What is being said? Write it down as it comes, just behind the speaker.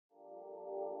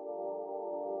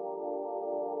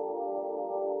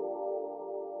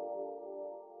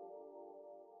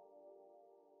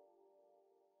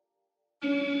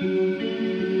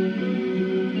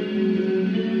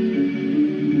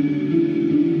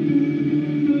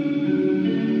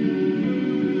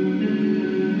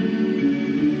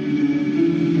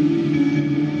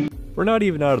not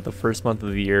even out of the first month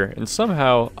of the year, and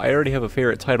somehow I already have a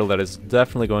favorite title that is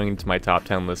definitely going into my top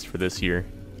 10 list for this year.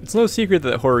 It's no secret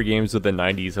that horror games of the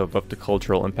 90s have left a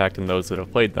cultural impact on those that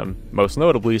have played them, most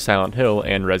notably Silent Hill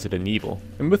and Resident Evil.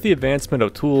 And with the advancement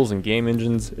of tools and game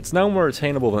engines, it's now more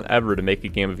attainable than ever to make a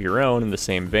game of your own in the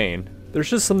same vein. There's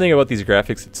just something about these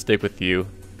graphics that stick with you.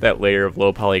 That layer of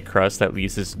low poly crust that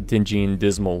leaves this dingy and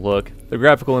dismal look, the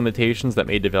graphical limitations that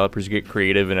made developers get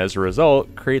creative and as a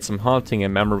result, create some haunting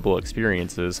and memorable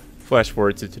experiences. Flash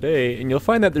forward to today, and you'll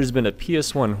find that there's been a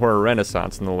PS1 horror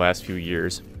renaissance in the last few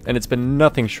years, and it's been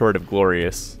nothing short of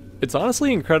glorious. It's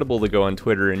honestly incredible to go on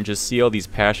Twitter and just see all these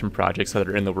passion projects that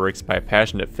are in the works by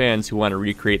passionate fans who want to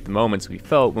recreate the moments we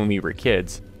felt when we were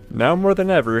kids. Now more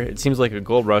than ever, it seems like a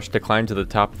gold rush to climb to the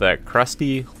top of that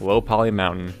crusty, low poly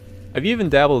mountain. I've even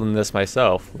dabbled in this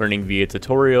myself, learning via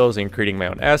tutorials and creating my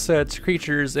own assets,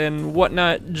 creatures, and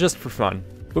whatnot just for fun.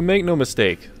 But make no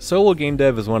mistake, solo game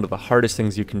dev is one of the hardest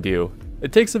things you can do.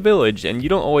 It takes a village, and you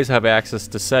don't always have access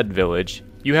to said village.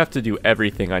 You have to do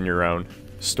everything on your own.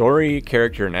 Story,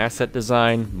 character and asset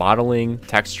design, modeling,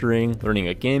 texturing, learning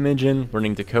a game engine,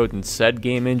 learning to code in said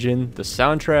game engine, the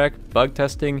soundtrack, bug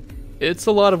testing. It's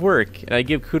a lot of work, and I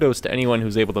give kudos to anyone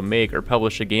who's able to make or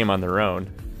publish a game on their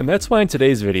own. And that's why in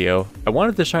today's video, I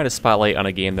wanted to shine a spotlight on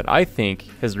a game that I think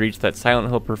has reached that Silent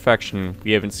Hill perfection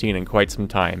we haven't seen in quite some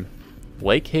time.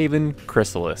 Lake Haven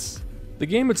Chrysalis. The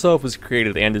game itself was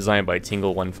created and designed by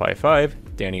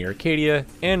Tingle155, Danny Arcadia,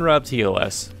 and Rob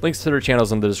TLS. Links to their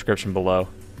channels in the description below.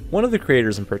 One of the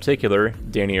creators in particular,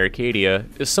 Danny Arcadia,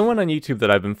 is someone on YouTube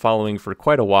that I've been following for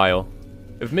quite a while.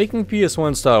 If making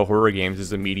PS1 style horror games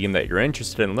is a medium that you're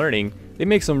interested in learning, they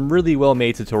make some really well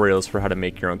made tutorials for how to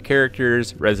make your own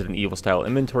characters, Resident Evil style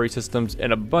inventory systems,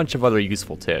 and a bunch of other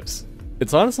useful tips.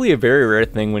 It's honestly a very rare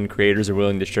thing when creators are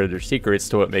willing to share their secrets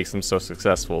to what makes them so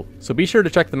successful, so be sure to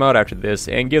check them out after this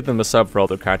and give them a sub for all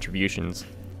their contributions.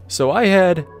 So I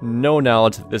had no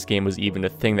knowledge that this game was even a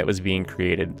thing that was being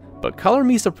created, but color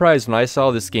me surprised when I saw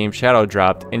this game shadow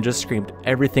dropped and just screamed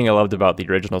everything I loved about the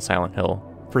original Silent Hill.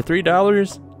 For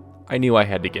 $3, I knew I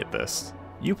had to get this.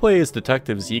 You play as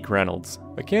Detective Zeke Reynolds,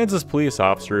 a Kansas police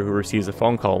officer who receives a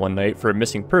phone call one night for a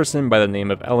missing person by the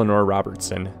name of Eleanor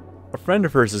Robertson. A friend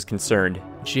of hers is concerned,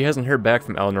 and she hasn't heard back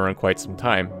from Eleanor in quite some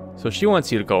time, so she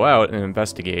wants you to go out and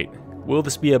investigate. Will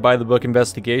this be a by-the-book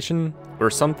investigation, or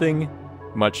something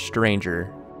much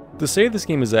stranger? To say this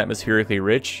game is atmospherically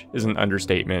rich is an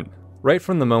understatement. Right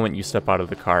from the moment you step out of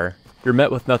the car, you're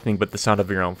met with nothing but the sound of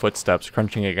your own footsteps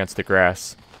crunching against the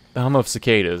grass, the hum of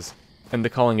cicadas, and the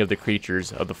calling of the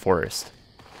creatures of the forest.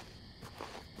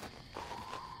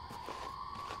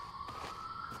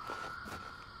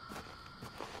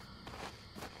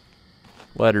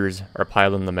 Letters are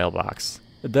piled in the mailbox,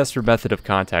 a desperate method of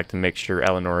contact to make sure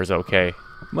Eleanor is okay.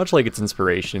 Much like its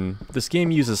inspiration, this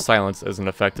game uses silence as an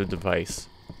effective device,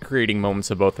 creating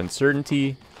moments of both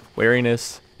uncertainty,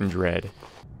 wariness, and dread.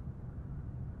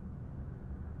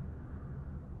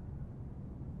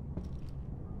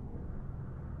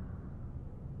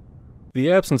 The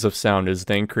absence of sound is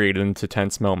then created into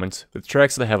tense moments, with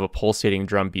tracks that have a pulsating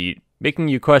drum beat, making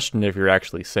you question if you're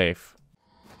actually safe.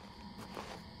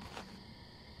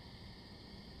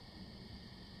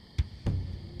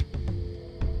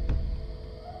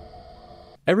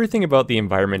 Everything about the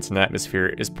environments and atmosphere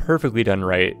is perfectly done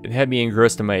right and had me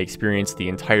engrossed in my experience the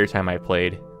entire time I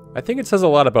played. I think it says a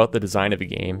lot about the design of a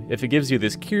game if it gives you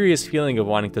this curious feeling of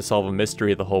wanting to solve a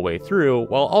mystery the whole way through,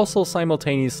 while also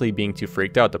simultaneously being too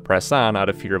freaked out to press on out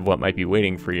of fear of what might be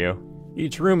waiting for you.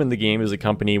 Each room in the game is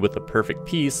accompanied with a perfect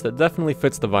piece that definitely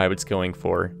fits the vibe it's going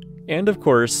for. And of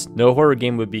course, no horror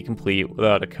game would be complete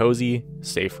without a cozy,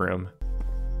 safe room.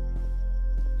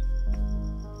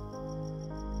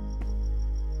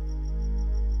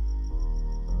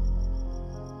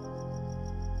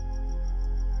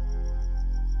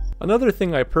 Another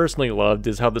thing I personally loved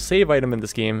is how the save item in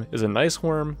this game is a nice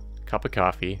warm cup of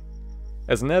coffee.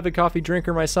 As an avid coffee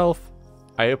drinker myself,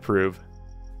 I approve.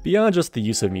 Beyond just the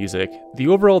use of music, the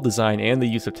overall design and the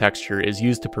use of texture is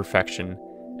used to perfection.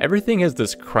 Everything has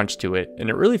this crunch to it, and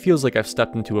it really feels like I've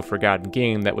stepped into a forgotten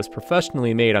game that was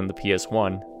professionally made on the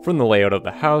PS1. From the layout of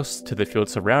the house, to the field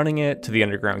surrounding it, to the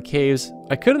underground caves,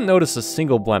 I couldn't notice a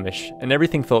single blemish, and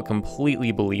everything felt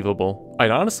completely believable. I'd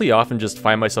honestly often just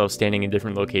find myself standing in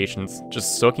different locations,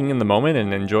 just soaking in the moment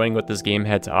and enjoying what this game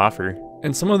had to offer.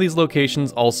 And some of these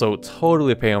locations also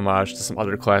totally pay homage to some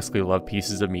other classically loved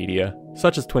pieces of media,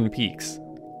 such as Twin Peaks.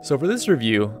 So for this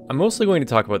review, I'm mostly going to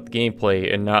talk about the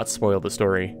gameplay and not spoil the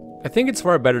story. I think it's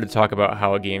far better to talk about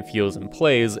how a game feels and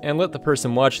plays, and let the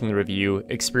person watching the review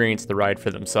experience the ride for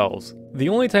themselves. The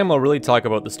only time I'll really talk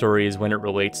about the story is when it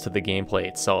relates to the gameplay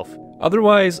itself.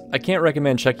 Otherwise, I can't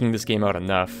recommend checking this game out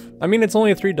enough. I mean, it's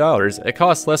only $3, it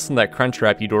costs less than that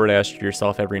Crunchwrap you DoorDash to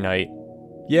yourself every night.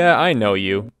 Yeah, I know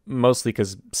you, mostly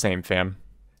cause same fam.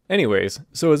 Anyways,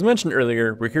 so as mentioned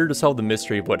earlier, we're here to solve the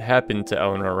mystery of what happened to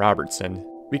Eleanor Robertson.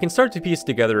 We can start to piece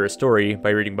together a story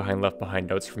by reading behind left behind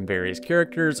notes from various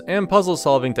characters and puzzle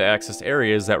solving to access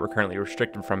areas that we're currently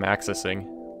restricted from accessing.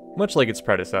 Much like its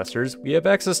predecessors, we have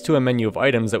access to a menu of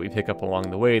items that we pick up along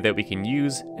the way that we can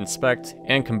use, inspect,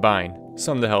 and combine,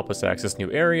 some to help us access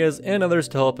new areas and others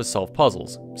to help us solve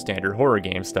puzzles, standard horror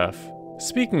game stuff.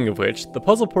 Speaking of which, the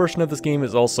puzzle portion of this game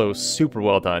is also super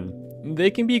well done.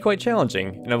 They can be quite challenging,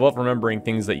 and involve remembering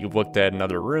things that you've looked at in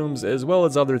other rooms, as well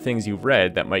as other things you've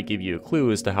read that might give you a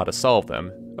clue as to how to solve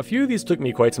them. A few of these took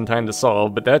me quite some time to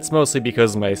solve, but that's mostly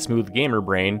because of my smooth gamer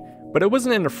brain, but it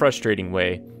wasn't in a frustrating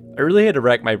way. I really had to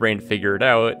rack my brain to figure it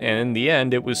out, and in the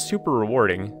end, it was super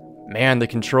rewarding. Man, the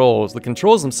controls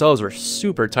themselves are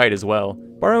super tight as well.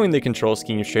 Borrowing the control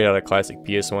scheme straight out of classic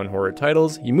PS1 horror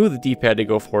titles, you move the D-pad to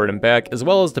go forward and back, as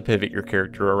well as to pivot your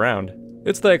character around.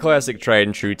 It's that classic tried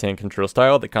and true tank control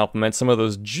style that complements some of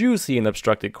those juicy and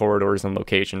obstructed corridors and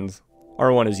locations.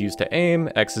 R1 is used to aim,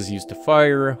 X is used to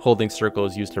fire, holding circle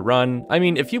is used to run. I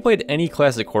mean, if you played any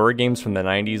classic horror games from the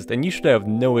 90s, then you should have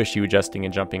no issue adjusting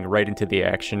and jumping right into the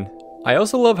action. I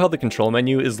also love how the control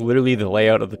menu is literally the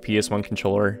layout of the PS1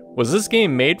 controller. Was this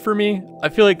game made for me? I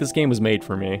feel like this game was made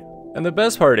for me. And the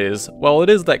best part is, while it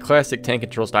is that classic tank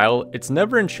control style, it's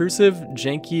never intrusive,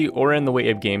 janky, or in the way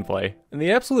of gameplay. And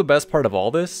the absolute best part of all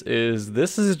this is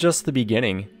just the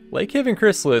beginning. Lake Haven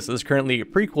Chrysalis is currently a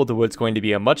prequel to what's going to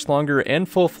be a much longer and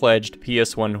full-fledged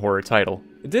PS1 horror title.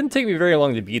 It didn't take me very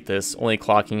long to beat this, only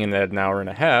clocking in at an hour and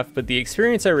a half, but the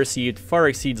experience I received far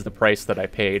exceeds the price that I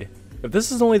paid. If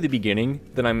this is only the beginning,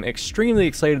 then I'm extremely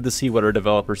excited to see what our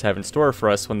developers have in store for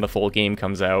us when the full game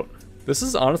comes out. This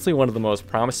is honestly one of the most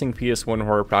promising PS1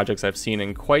 horror projects I've seen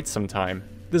in quite some time.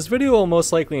 This video will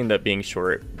most likely end up being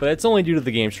short, but it's only due to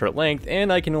the game's short length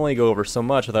and I can only go over so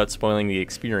much without spoiling the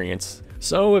experience.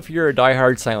 So if you're a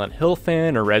diehard Silent Hill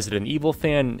fan or Resident Evil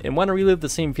fan and want to relive the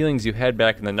same feelings you had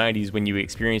back in the 90s when you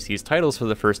experienced these titles for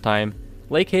the first time,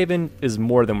 Lake Haven is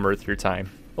more than worth your time.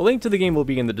 A link to the game will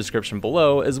be in the description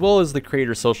below, as well as the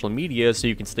creator's social media so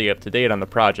you can stay up to date on the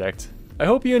project. I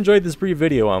hope you enjoyed this brief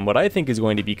video on what I think is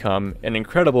going to become an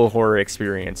incredible horror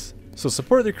experience. So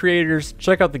support the creators,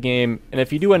 check out the game, and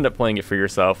if you do end up playing it for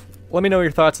yourself, let me know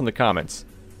your thoughts in the comments.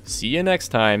 See you next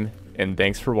time, and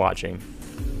thanks for watching.